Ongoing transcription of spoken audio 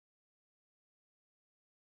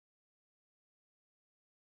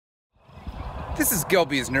This is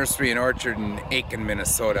Gilby's Nursery and Orchard in Aiken,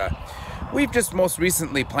 Minnesota. We've just most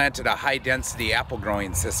recently planted a high-density apple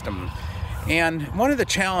growing system. And one of the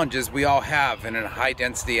challenges we all have in a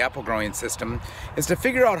high-density apple growing system is to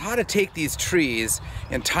figure out how to take these trees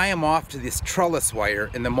and tie them off to this trellis wire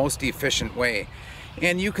in the most efficient way.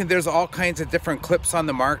 And there's all kinds of different clips on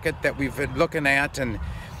the market that we've been looking at, and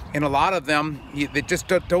a lot of them, they just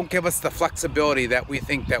don't give us the flexibility that we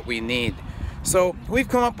think that we need. So we've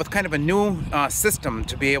come up with kind of a new system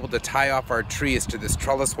to be able to tie off our trees to this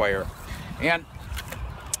trellis wire. And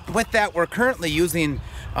with that, we're currently using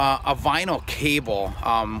a vinyl cable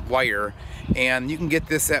wire, and you can get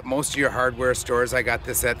this at most of your hardware stores. I got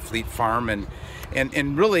this at Fleet Farm,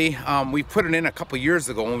 and really we put it in a couple years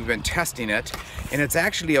ago when we've been testing it, and it's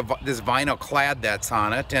actually this vinyl clad that's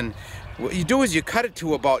on it. And what you do is you cut it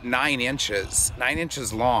to about 9 inches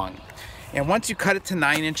long. And once you cut it to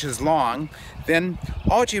 9 inches long, then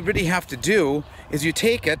all you really have to do is you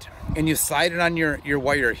take it and you slide it on your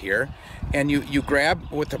wire here, and you grab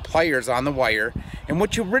with the pliers on the wire. And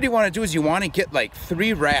what you really want to do is you want to get like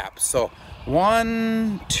 3 wraps. So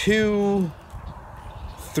 1, 2,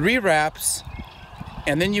 3 wraps,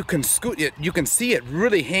 and then you can scoot it. You can see it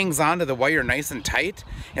really hangs onto the wire nice and tight,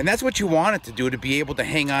 and that's what you want it to do to be able to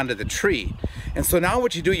hang onto the tree. And so now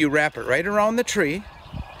what you do, you wrap it right around the tree.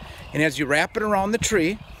 And as you wrap it around the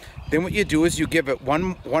tree, then what you do is you give it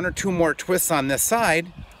one or two more twists on this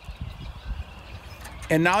side.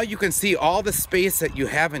 And now you can see all the space that you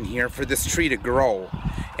have in here for this tree to grow.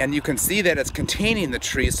 And you can see that it's containing the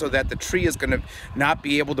tree so that the tree is going to not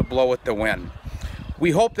be able to blow with the wind.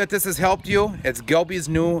 We hope that this has helped you. It's Gilby's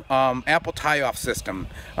new apple tie-off system.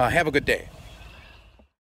 Have a good day.